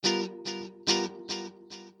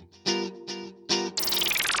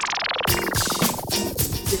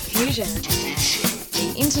Diffusion,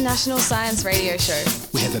 the international science radio show.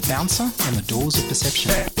 We have a bouncer on the doors of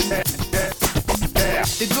perception.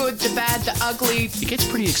 The good, the bad, the ugly. It gets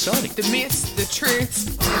pretty exciting. The myths, the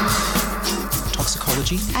truths.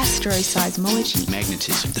 Toxicology. Astroseismology.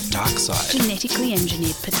 Magnetism. The dark side. Genetically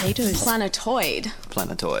engineered potatoes. Planetoid.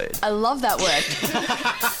 Planetoid. I love that word.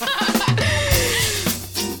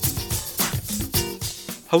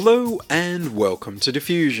 Hello and welcome to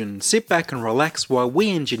Diffusion. Sit back and relax while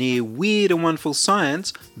we engineer weird and wonderful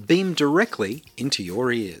science beamed directly into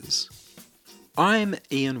your ears. I'm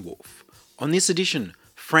Ian Wolfe. On this edition,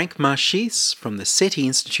 Frank Marchis from the SETI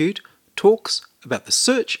Institute talks about the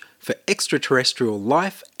search for extraterrestrial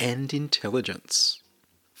life and intelligence.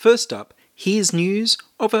 First up, here's news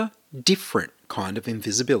of a different kind of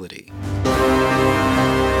invisibility.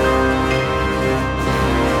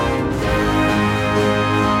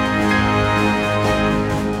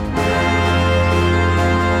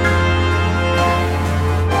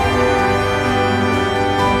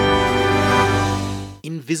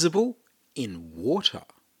 Invisible in water.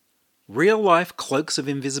 Real-life cloaks of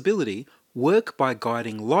invisibility work by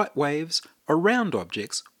guiding light waves around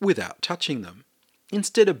objects without touching them,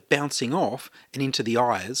 instead of bouncing off and into the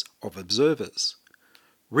eyes of observers.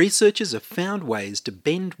 Researchers have found ways to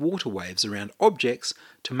bend water waves around objects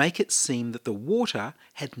to make it seem that the water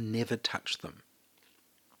had never touched them.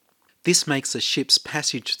 This makes a ship's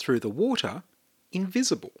passage through the water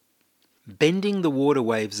invisible. Bending the water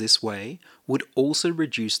waves this way would also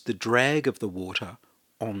reduce the drag of the water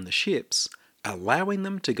on the ships, allowing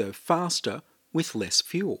them to go faster with less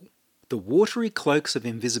fuel. The watery cloaks of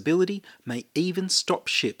invisibility may even stop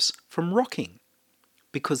ships from rocking,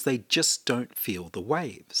 because they just don't feel the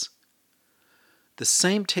waves. The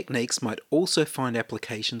same techniques might also find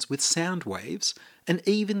applications with sound waves and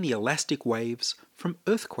even the elastic waves from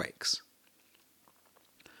earthquakes.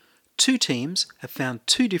 Two teams have found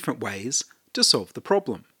two different ways to solve the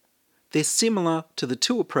problem. They're similar to the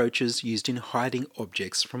two approaches used in hiding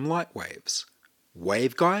objects from light waves: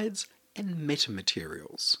 waveguides and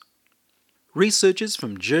metamaterials. Researchers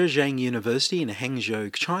from Zhejiang University in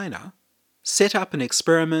Hangzhou, China, set up an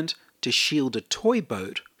experiment to shield a toy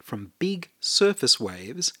boat from big surface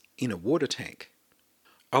waves in a water tank.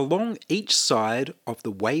 Along each side of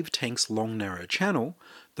the wave tank's long narrow channel,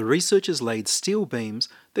 the researchers laid steel beams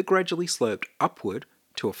that gradually sloped upward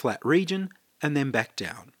to a flat region and then back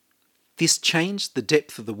down. This changed the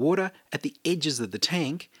depth of the water at the edges of the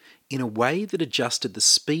tank in a way that adjusted the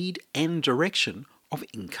speed and direction of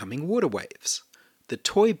incoming water waves. The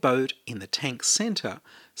toy boat in the tank's centre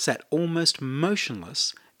sat almost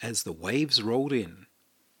motionless as the waves rolled in.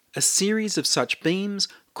 A series of such beams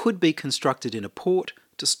could be constructed in a port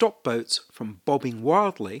to stop boats from bobbing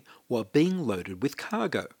wildly while being loaded with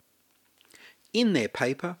cargo. In their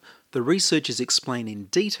paper, the researchers explain in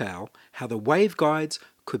detail how the waveguides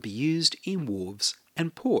could be used in wharves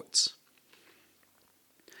and ports.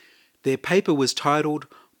 Their paper was titled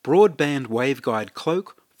Broadband Waveguide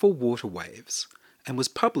Cloak for Water Waves and was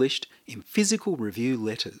published in Physical Review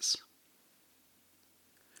Letters.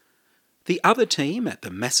 The other team at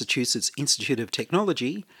the Massachusetts Institute of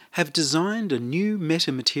Technology have designed a new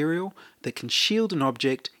metamaterial that can shield an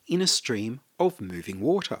object in a stream of moving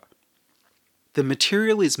water. The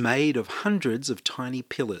material is made of hundreds of tiny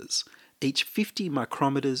pillars, each 50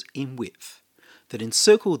 micrometers in width, that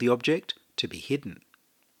encircle the object to be hidden.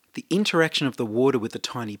 The interaction of the water with the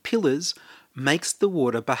tiny pillars makes the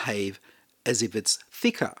water behave as if it's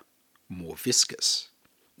thicker, more viscous,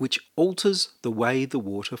 which alters the way the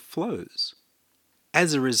water flows.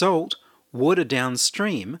 As a result, water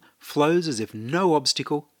downstream flows as if no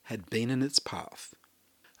obstacle had been in its path.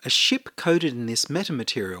 A ship coated in this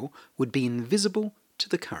metamaterial would be invisible to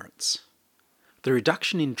the currents. The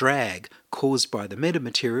reduction in drag caused by the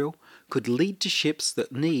metamaterial could lead to ships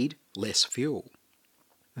that need less fuel.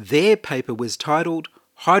 Their paper was titled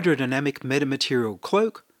Hydrodynamic Metamaterial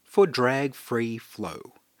Cloak for Drag-Free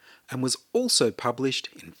Flow and was also published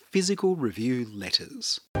in Physical Review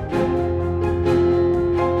Letters.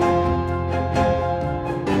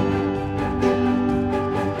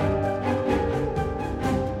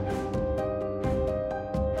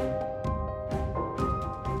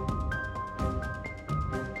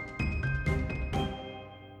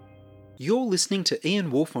 You're listening to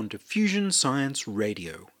Ian Wolfe on Diffusion Science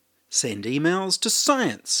Radio. Send emails to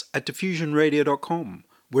science@diffusionradio.com.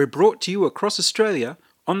 We're brought to you across Australia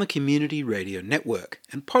on the Community Radio Network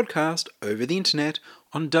and podcast over the internet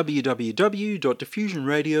on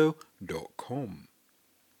www.diffusionradio.com.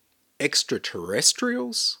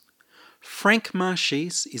 Extraterrestrials? Frank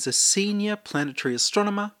Marchis is a senior planetary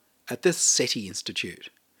astronomer at the SETI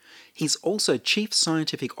Institute. He's also Chief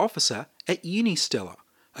Scientific Officer at Unistellar,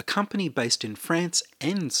 a company based in France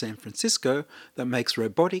and San Francisco that makes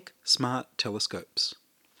robotic, smart telescopes.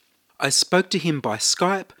 I spoke to him by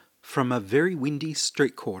Skype from a very windy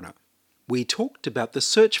street corner. We talked about the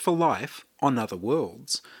search for life on other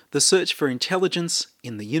worlds, the search for intelligence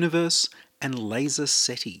in the universe, and laser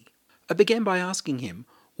SETI. I began by asking him,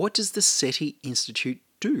 what does the SETI Institute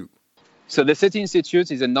do? So the SETI Institute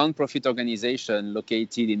is a non-profit organization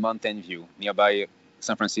located in Mountain View, nearby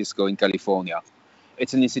San Francisco in California.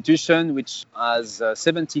 It's an institution which has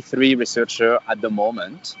 73 researchers at the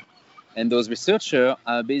moment. And those researchers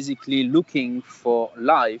are basically looking for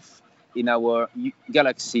life in our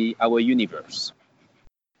galaxy, our universe.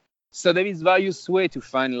 So there is various ways to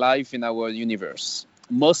find life in our universe.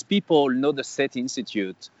 Most people know the SETI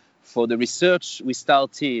Institute for the research we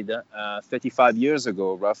started 35 years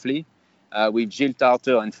ago, roughly, with Jill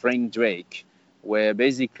Tarter and Frank Drake, where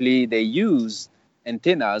basically they used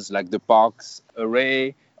antennas like the Parkes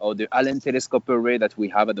array or the Allen telescope array that we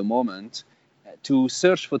have at the moment to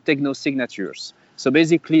search for technosignatures. So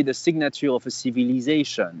basically the signature of a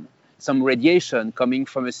civilization, some radiation coming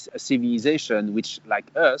from a civilization which, like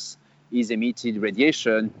us, is emitted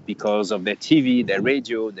radiation because of their TV, their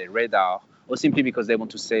radio, their radar, or simply because they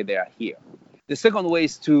want to say they are here. The second way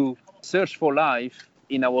is to search for life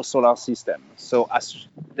in our solar system. So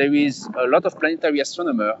there is a lot of planetary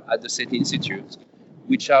astronomers at the SETI Institute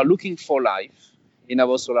which are looking for life in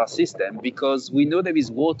our solar system because we know there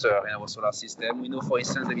is water in our solar system. We know, for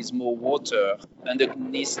instance, there is more water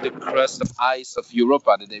underneath the crust of ice of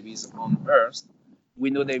Europa than there is on Earth. We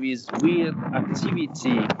know there is weird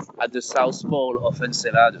activity at the south pole of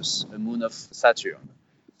Enceladus, a moon of Saturn.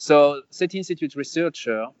 So SETI Institute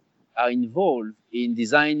researchers are involved in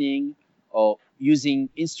designing or using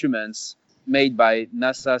instruments made by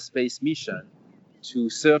NASA space mission to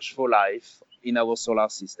search for life in our solar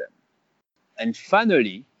system. And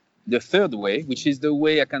finally, the third way, which is the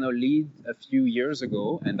way I kind of lead a few years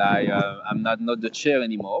ago, and I'm not the chair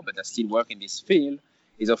anymore, but I still work in this field,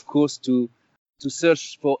 is of course to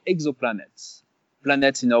search for exoplanets,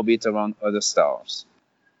 planets in orbit around other stars.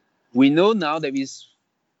 We know now there is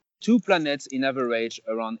 2 planets in average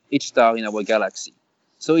around each star in our galaxy.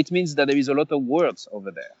 So it means that there is a lot of worlds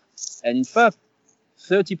over there. And in fact,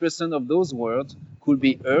 30% of those worlds could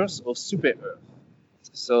be Earth or super-Earth,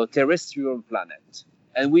 so terrestrial planet.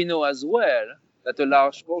 And we know as well that a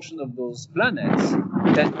large portion of those planets,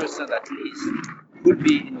 10% at least, could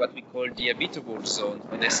be in what we call the habitable zone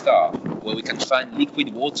on a star, where we can find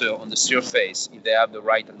liquid water on the surface if they have the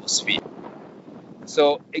right atmosphere.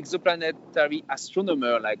 So exoplanetary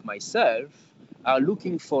astronomers like myself are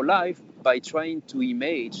looking for life by trying to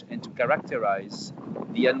image and to characterize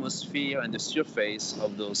the atmosphere and the surface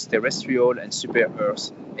of those terrestrial and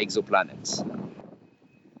super-Earth exoplanets.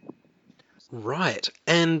 Right,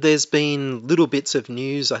 and there's been little bits of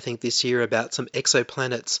news, I think, this year about some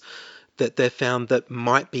exoplanets that they've found that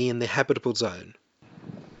might be in the habitable zone.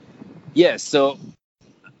 Yes, so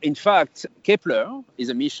in fact, Kepler is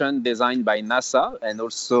a mission designed by NASA and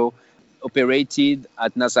also operated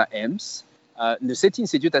at NASA Ames. The SETI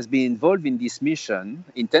Institute has been involved in this mission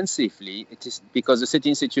intensively. It is because the SETI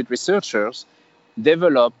Institute researchers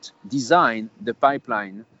designed the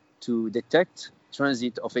pipeline to detect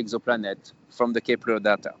transit of exoplanet from the Kepler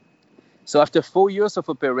data. So after 4 years of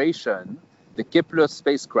operation, the Kepler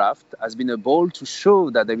spacecraft has been able to show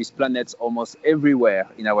that there is planets almost everywhere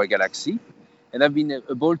in our galaxy, and have been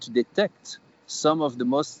able to detect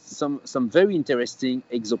some very interesting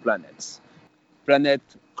exoplanets. Planet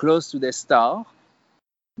close to the star,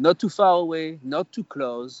 not too far away, not too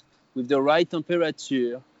close, with the right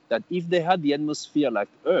temperature that if they had the atmosphere like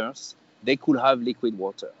Earth, they could have liquid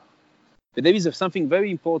water. But there is something very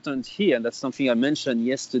important here, and that's something I mentioned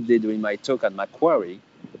yesterday during my talk at Macquarie,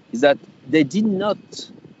 is that we did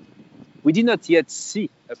not yet see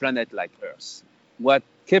a planet like Earth. What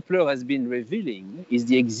Kepler has been revealing is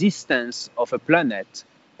the existence of a planet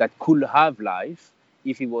that could have life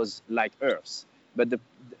if it was like Earth. But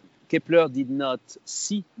Kepler did not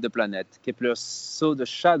see the planet. Kepler saw the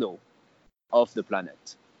shadow of the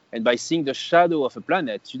planet. And by seeing the shadow of a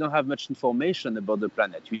planet, you don't have much information about the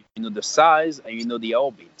planet. You know the size and you know the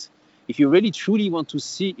orbit. If you really truly want to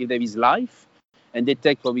see if there is life and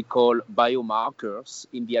detect what we call biomarkers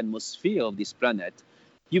in the atmosphere of this planet,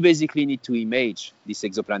 you basically need to image this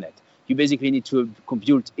exoplanet. You basically need to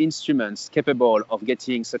compute instruments capable of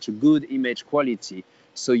getting such a good image quality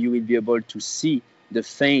so you will be able to see the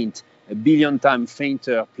faint, a billion times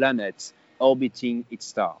fainter planets orbiting its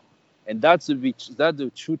star. And that's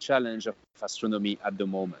the true challenge of astronomy at the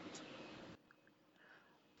moment.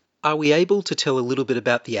 Are we able to tell a little bit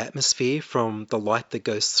about the atmosphere from the light that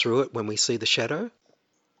goes through it when we see the shadow?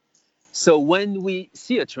 So when we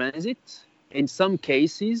see a transit, in some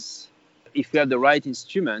cases, if we have the right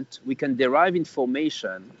instrument, we can derive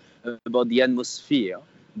information about the atmosphere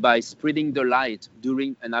by spreading the light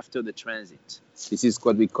during and after the transit. This is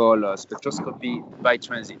what we call spectroscopy by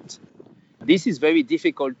transit. This is very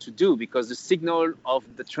difficult to do because the signal of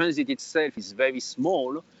the transit itself is very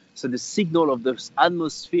small, so the signal of the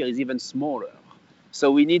atmosphere is even smaller.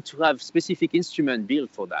 So we need to have specific instrument built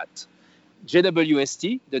for that.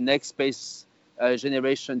 JWST, the next space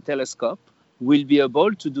generation telescope, will be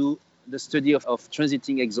able to do the study of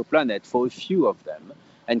transiting exoplanets for a few of them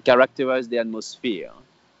and characterize the atmosphere.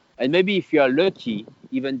 And maybe if you are lucky,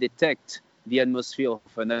 even detect the atmosphere of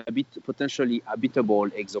a potentially habitable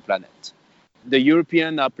exoplanet. The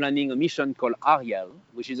Europeans are planning a mission called Ariel,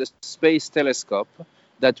 which is a space telescope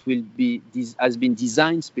that has been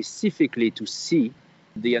designed specifically to see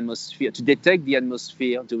the atmosphere, to detect the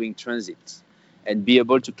atmosphere during transit and be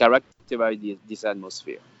able to characterize this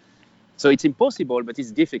atmosphere. So it's impossible, but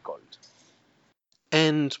it's difficult.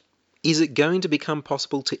 And is it going to become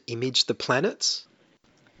possible to image the planets?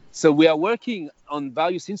 So we are working on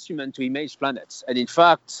various instruments to image planets. And in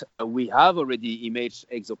fact, we have already imaged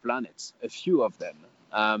exoplanets, a few of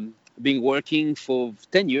them. Been working for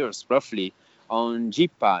 10 years, roughly, on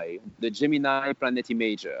JPI, the Gemini Planet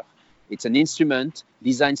Imager. It's an instrument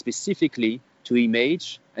designed specifically to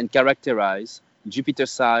image and characterize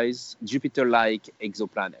Jupiter-sized, Jupiter-like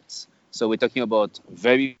exoplanets. So we're talking about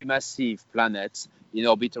very massive planets in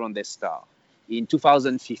orbit around their star. In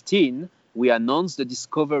 2015, we announced the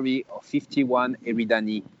discovery of 51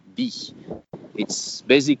 Eridani b. It's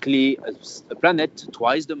basically a planet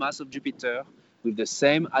twice the mass of Jupiter with the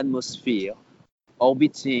same atmosphere,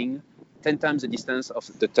 orbiting 10 times the distance of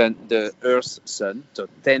the Earth's sun, so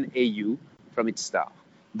 10 AU from its star.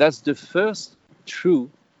 That's the first true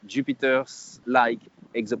Jupiter-like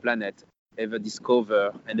exoplanet ever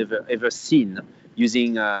discovered and ever seen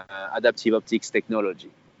using adaptive optics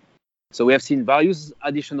technology. So we have seen various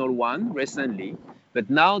additional ones recently, but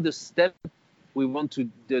now the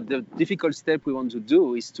difficult step we want to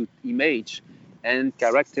do is to image and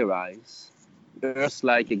characterize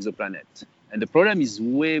Earth-like exoplanet. And the problem is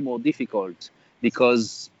way more difficult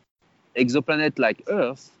because exoplanets like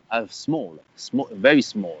Earth are small, very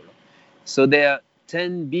small. So they are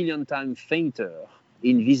 10 billion times fainter,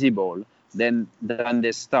 invisible than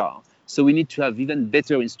their star. So we need to have even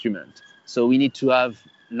better instruments. So we need to have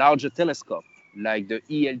larger telescope, like the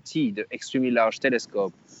ELT, the Extremely Large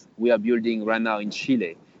Telescope we are building right now in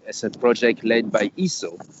Chile. It's a project led by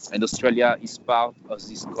ESO, and Australia is part of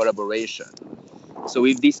this collaboration. So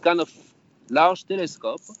with this kind of large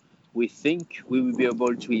telescope, we think we will be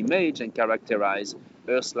able to image and characterize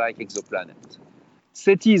Earth-like exoplanet.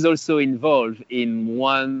 SETI is also involved in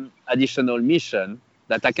one additional mission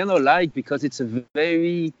that I kind of like because it's a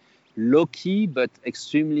very low-key but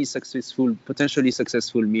extremely successful, potentially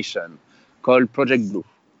successful mission called Project Blue.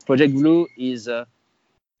 Project Blue is a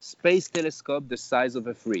space telescope the size of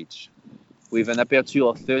a fridge with an aperture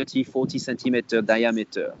of 30-40 centimeter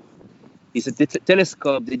diameter. It's a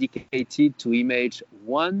telescope dedicated to image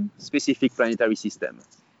one specific planetary system,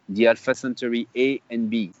 the Alpha Centauri A and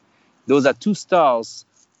B. Those are two stars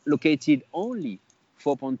located only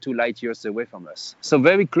 4.2 light years away from us, so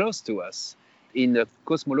very close to us in the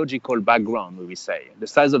cosmological background, we say. The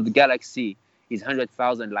size of the galaxy is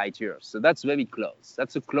 100,000 light years, so that's very close.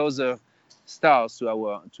 That's a closer star to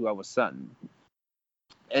our sun.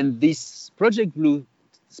 And this Project Blue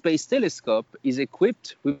Space Telescope is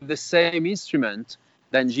equipped with the same instrument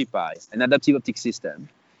than JPI, an adaptive optics system.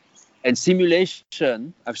 And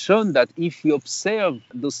simulation have shown that if we observe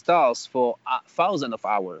those stars for thousands of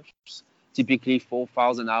hours, typically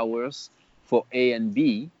 4,000 hours for A and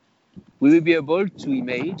B, we will be able to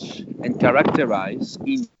image and characterize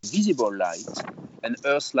in visible light an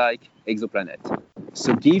Earth-like exoplanet.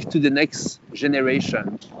 So give to the next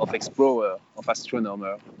generation of explorer, of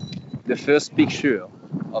astronomer, the first picture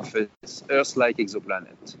of an Earth-like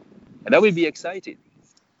exoplanet. And that will be exciting.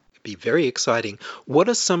 Be very exciting. What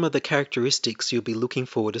are some of the characteristics you'll be looking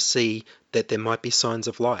for to see that there might be signs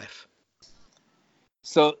of life?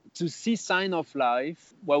 So to see sign of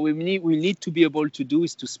life, what we need to be able to do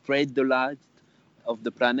is to spread the light of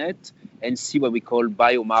the planet and see what we call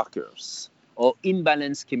biomarkers or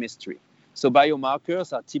imbalanced chemistry. So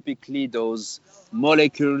biomarkers are typically those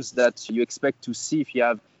molecules that you expect to see if you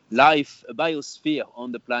have life, a biosphere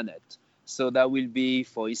on the planet. So that will be,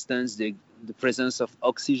 for instance, the presence of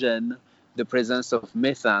oxygen, the presence of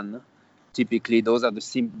methane. Typically, those are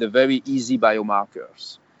the very easy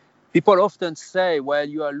biomarkers. People often say, well,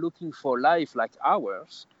 you are looking for life like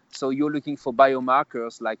ours, so you're looking for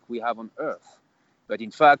biomarkers like we have on Earth. But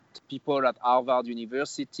in fact, people at Harvard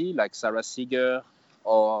University, like Sarah Seeger,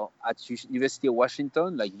 or at University of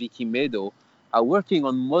Washington, like Vicky Meadow, are working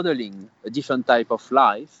on modeling a different type of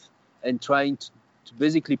life and trying to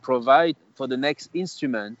basically provide for the next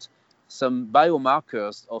instrument some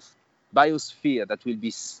biomarkers of biosphere that will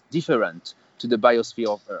be different to the biosphere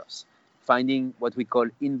of Earth, finding what we call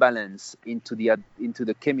imbalance into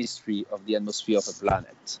the chemistry of the atmosphere of a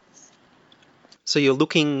planet. So you're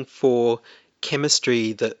looking for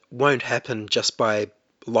chemistry that won't happen just by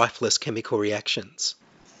lifeless chemical reactions.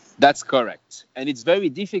 That's correct. And it's very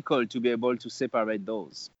difficult to be able to separate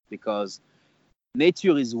those because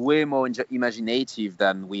nature is way more imaginative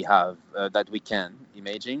than we can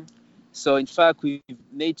imagine. So in fact,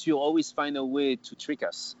 nature always finds a way to trick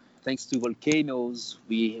us. Thanks to volcanoes,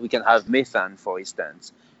 we can have methane, for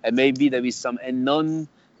instance. And maybe there is some unknown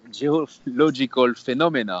geological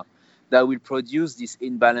phenomena that will produce this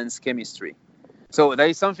imbalanced chemistry. So there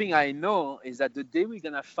is something I know is that the day we're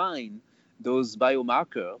going to find those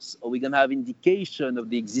biomarkers, or we're going to have indication of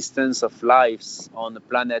the existence of lives on a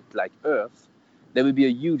planet like Earth, there will be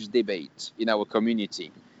a huge debate in our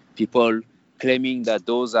community. People claiming that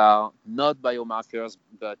those are not biomarkers,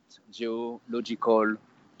 but geological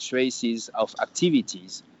traces of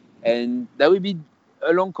activities. And that will be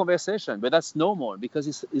a long conversation, but that's normal because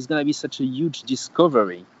it's going to be such a huge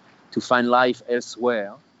discovery to find life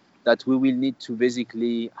elsewhere that we will need to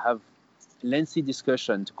basically have lengthy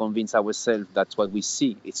discussion to convince ourselves that what we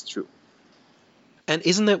see is true. And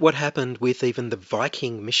isn't that what happened with even the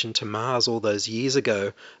Viking mission to Mars all those years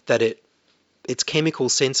ago, that its chemical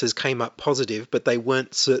sensors came up positive, but they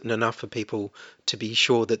weren't certain enough for people to be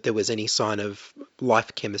sure that there was any sign of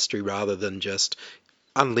life chemistry rather than just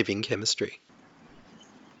unliving chemistry?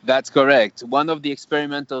 That's correct. One of the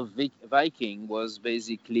experiments of Viking was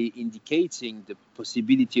basically indicating the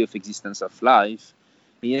possibility of existence of life.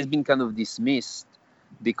 He has been kind of dismissed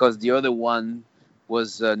because the other one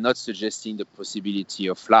was not suggesting the possibility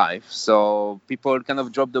of life. So people kind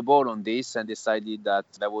of dropped the ball on this and decided that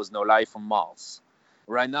there was no life on Mars.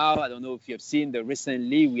 Right now, I don't know if you have seen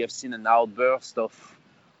recently we have seen an outburst of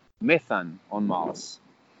methane on Mars.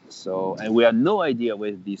 And we have no idea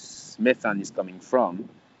where this methane is coming from.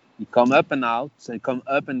 It come up and out, and come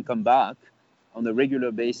up and come back on a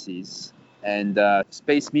regular basis. And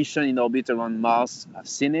space mission in orbit around Mars have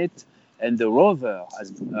seen it, and the rover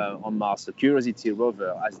on Mars, the Curiosity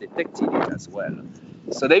rover, has detected it as well.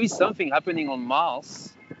 So there is something happening on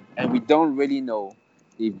Mars, and we don't really know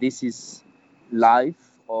if this is life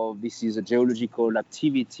or this is a geological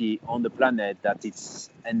activity on the planet that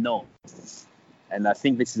it's unknown. And I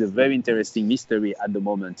think this is a very interesting mystery at the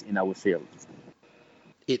moment in our field.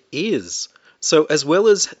 It is. So as well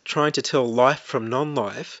as trying to tell life from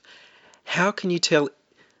non-life, how can you tell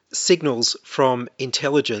signals from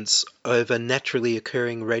intelligence over naturally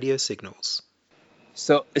occurring radio signals?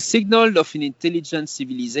 So a signal of an intelligent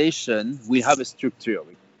civilization will have a structure.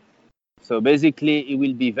 So basically, it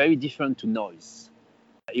will be very different to noise.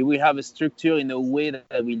 It will have a structure in a way that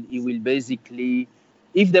it will basically,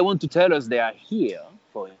 if they want to tell us they are here,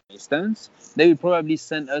 for instance, they will probably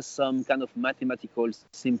send us some kind of mathematical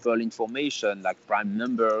simple information like prime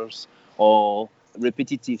numbers or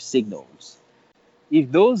repetitive signals.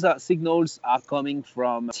 If those signals are coming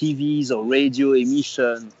from TVs or radio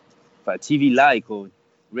emission, TV-like or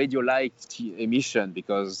radio-like emission,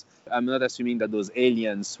 because I'm not assuming that those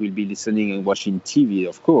aliens will be listening and watching TV,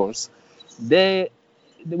 of course, we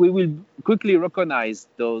will quickly recognize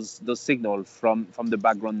those signals from the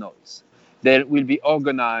background noise. They will be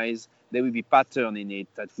organized, there will be pattern in it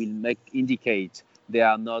that will indicate they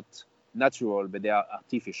are not natural, but they are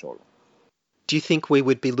artificial. Do you think we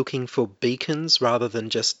would be looking for beacons rather than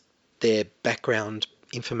just their background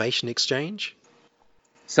information exchange?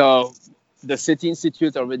 So the SETI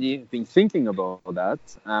Institute already been thinking about that.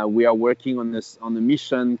 We are working on a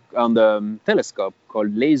mission on the telescope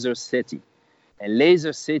called Laser SETI. And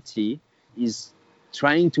Laser SETI is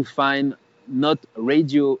trying to find not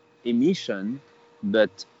radio emission,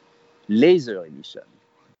 but laser emission.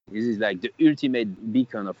 This is like the ultimate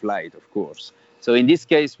beacon of light, of course. So in this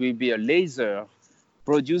case, will be a laser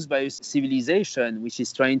produced by a civilization which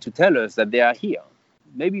is trying to tell us that they are here.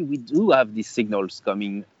 Maybe we do have these signals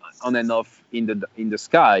coming on and off in the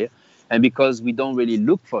sky, and because we don't really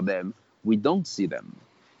look for them, we don't see them.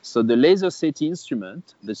 So the Laser SETI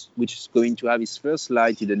instrument, which is going to have its first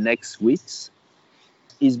light in the next weeks,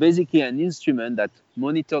 is basically an instrument that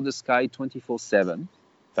monitors the sky 24/7,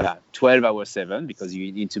 12 hours 7, because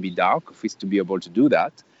you need to be dark for it to be able to do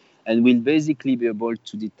that. and will basically be able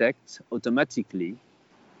to detect automatically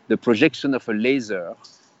the projection of a laser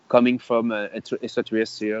coming from an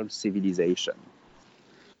extraterrestrial civilization.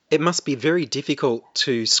 It must be very difficult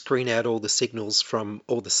to screen out all the signals from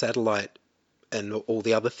all the satellite and all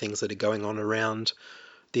the other things that are going on around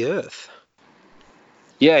the Earth.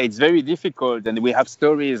 Yeah, it's very difficult, and we have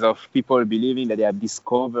stories of people believing that they have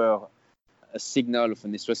discovered a signal of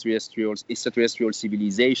an extraterrestrial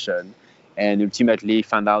civilization, and ultimately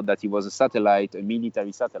found out that it was a satellite, a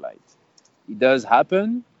military satellite. It does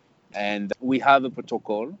happen, and we have a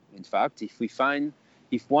protocol. In fact,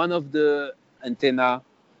 if one of the antenna,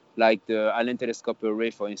 like the Allen Telescope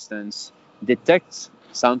Array, for instance, detects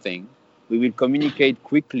something, we will communicate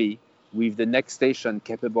quickly with the next station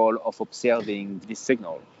capable of observing this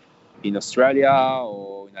signal in Australia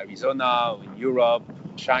or in Arizona or in Europe,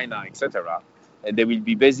 China, etc. And they will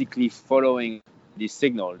be basically following this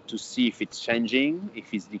signal to see if it's changing,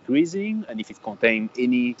 if it's decreasing, and if it contains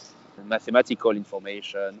any mathematical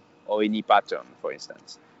information or any pattern, for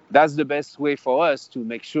instance. That's the best way for us to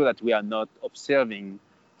make sure that we are not observing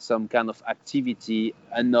some kind of activity,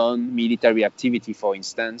 a non-military activity, for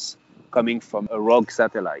instance, coming from a rogue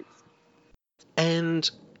satellite. And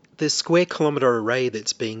the square kilometre array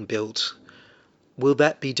that's being built, will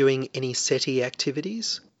that be doing any SETI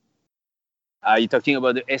activities? Are you talking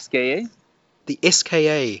about the SKA? The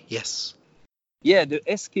SKA, yes. Yeah, the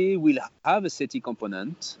SKA will have a SETI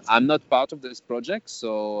component. I'm not part of this project,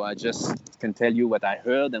 so I just can tell you what I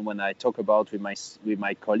heard and when I talk about with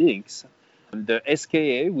my colleagues. The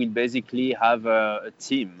SKA will basically have a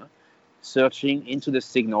team searching into the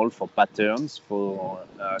signal for patterns, for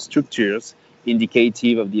structures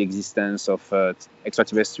indicative of the existence of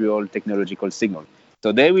extraterrestrial technological signal.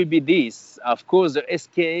 So there will be this. Of course, the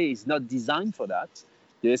SKA is not designed for that.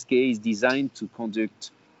 The SKA is designed to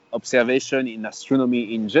conduct observation in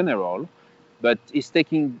astronomy in general, but it's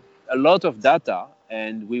taking a lot of data,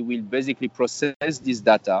 and we will basically process this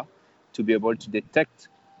data to be able to detect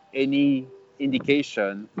any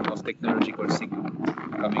indication of technological signal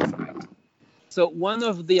coming from it. So one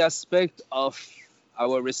of the aspects of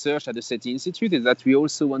our research at the SETI Institute is that we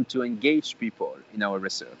also want to engage people in our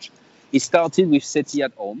research. It started with SETI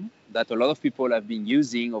at Home, that a lot of people have been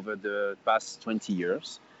using over the past 20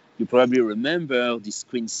 years. You probably remember the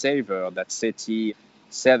screensaver that SETI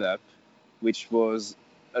set up, which was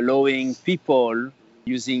allowing people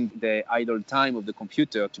using the idle time of the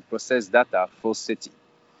computer to process data for SETI.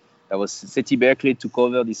 That was SETI Berkeley took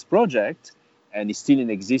over this project, and is still in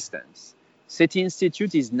existence. SETI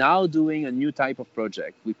Institute is now doing a new type of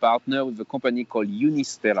project. We partner with a company called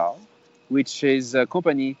Unistellar, which is a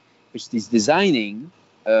company which is designing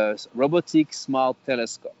a robotic smart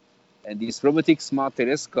telescope. And this robotic smart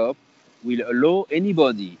telescope will allow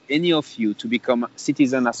anybody, any of you, to become a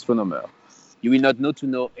citizen astronomer. You will not know to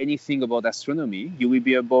know anything about astronomy. You will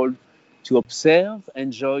be able to observe,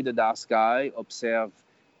 enjoy the dark sky, observe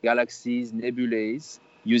galaxies, nebulae,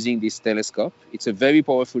 using this telescope. It's a very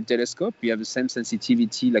powerful telescope. We have the same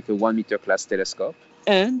sensitivity like a 1 meter class telescope,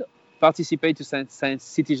 and participate to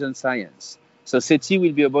citizen science. So SETI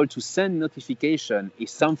will be able to send notification if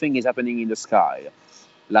something is happening in the sky,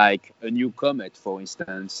 like a new comet, for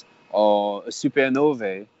instance, or a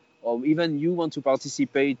supernova, or even you want to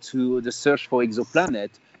participate to the search for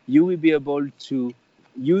exoplanet. You will be able to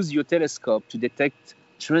use your telescope to detect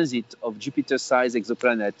transit of Jupiter-sized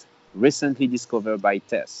exoplanet recently discovered by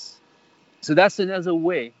TESS. So that's another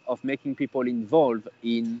way of making people involved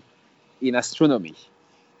in astronomy.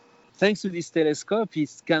 Thanks to this telescope,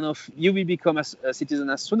 it's you will become a citizen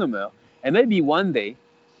astronomer, and maybe one day,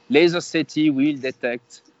 Laser SETI will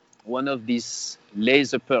detect one of these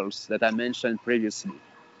laser pulses that I mentioned previously.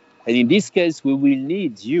 And in this case, we will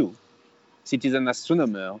need you, citizen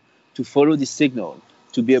astronomer, to follow this signal,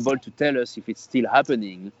 to be able to tell us if it's still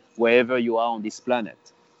happening wherever you are on this planet.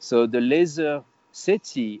 So the Laser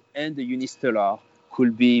SETI and the Unistellar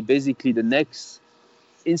could be basically the next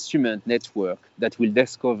instrument network that will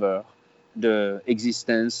discover the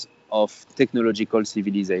existence of technological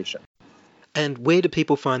civilization. And where do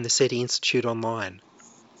people find the SETI Institute online?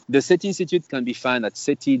 The SETI Institute can be found at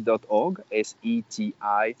seti.org,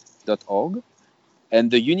 SETI.org.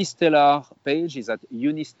 And the Unistellar page is at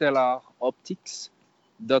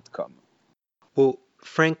unistellaroptics.com. Well,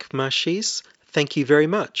 Frank Marchis, thank you very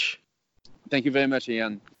much. Thank you very much,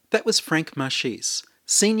 Ian. That was Frank Marchis,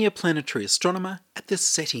 Senior Planetary Astronomer at the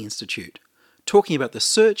SETI Institute, talking about the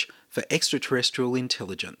search for extraterrestrial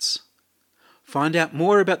intelligence. Find out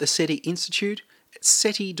more about the SETI Institute at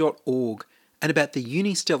seti.org and about the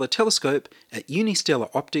Unistellar telescope at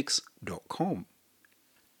unistellaroptics.com.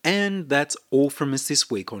 And that's all from us this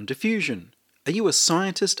week on Diffusion. Are you a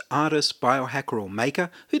scientist, artist, biohacker or maker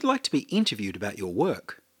who'd like to be interviewed about your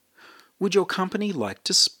work? Would your company like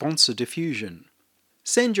to sponsor Diffusion?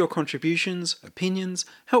 Send your contributions, opinions,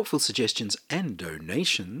 helpful suggestions and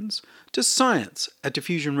donations to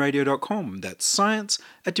science@diffusionradio.com. That's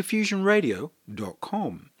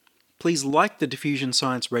science@diffusionradio.com. Please like the Diffusion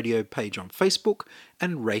Science Radio page on Facebook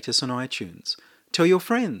and rate us on iTunes. Tell your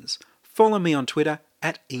friends. Follow me on Twitter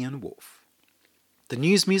 @IanWolf. The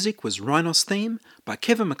news music was Rhinos Theme by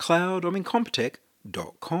Kevin MacLeod of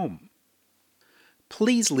Incompetech.com.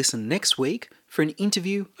 Please listen next week for an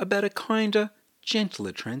interview about a kinder,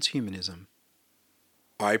 gentler transhumanism.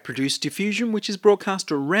 I produce Diffusion, which is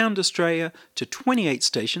broadcast around Australia to 28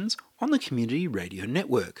 stations on the Community Radio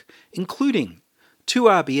Network, including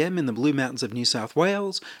 2RBM in the Blue Mountains of New South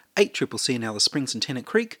Wales, 8CCC in Alice Springs and Tennant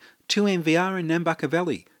Creek, 2MVR in Nambucca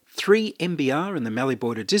Valley, 3MBR in the Mallee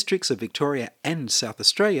Border districts of Victoria and South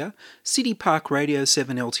Australia, City Park Radio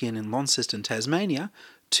 7LTN in Launceston, Tasmania,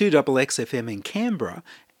 2XXFM in Canberra,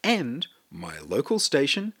 and my local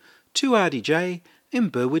station, 2RDJ in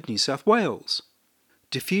Burwood, New South Wales.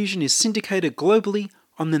 Diffusion is syndicated globally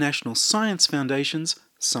on the National Science Foundation's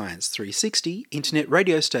Science 360 internet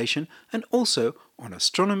radio station and also on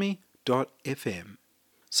astronomy.fm.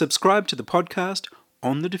 Subscribe to the podcast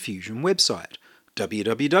on the Diffusion website,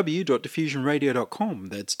 www.diffusionradio.com.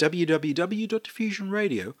 That's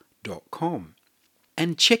www.diffusionradio.com.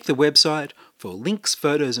 And check the website for links,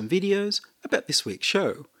 photos and videos about this week's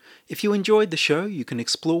show. If you enjoyed the show, you can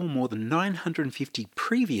explore more than 950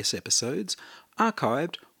 previous episodes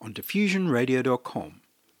archived on diffusionradio.com,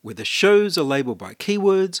 where the shows are labelled by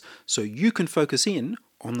keywords so you can focus in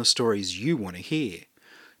on the stories you want to hear.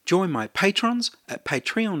 Join my patrons at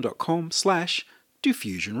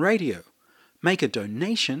patreon.com/diffusionradio. Make a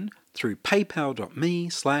donation through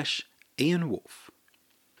paypal.me/IanWolf.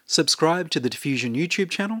 Subscribe to the Diffusion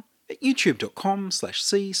YouTube channel at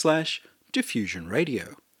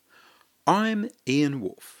youtube.com/c/diffusionradio. I'm Ian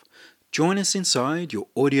Wolf. Join us inside your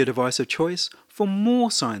audio device of choice for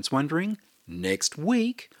more science wondering next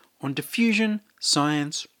week on Diffusion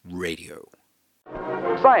Science Radio.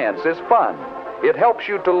 Science is fun. It helps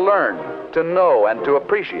you to learn, to know, and to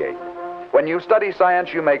appreciate. When you study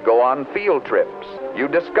science, you may go on field trips. You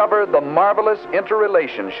discover the marvelous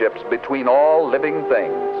interrelationships between all living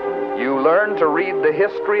things. You learn to read the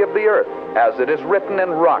history of the Earth as it is written in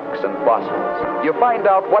rocks and fossils. You find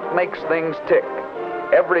out what makes things tick,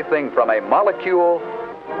 everything from a molecule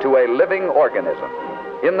to a living organism.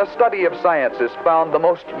 In the study of science is found the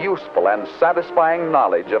most useful and satisfying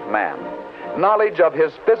knowledge of man. Knowledge of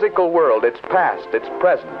his physical world, its past, its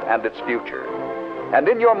present, and its future. And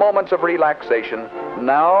in your moments of relaxation,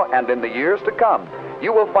 now and in the years to come,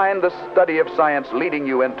 you will find the study of science leading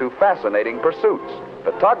you into fascinating pursuits.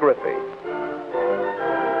 Photography,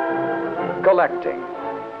 collecting.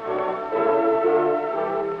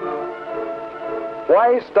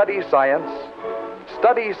 Why study science?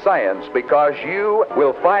 Study science because you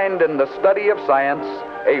will find in the study of science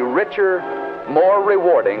a richer, more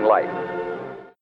rewarding life.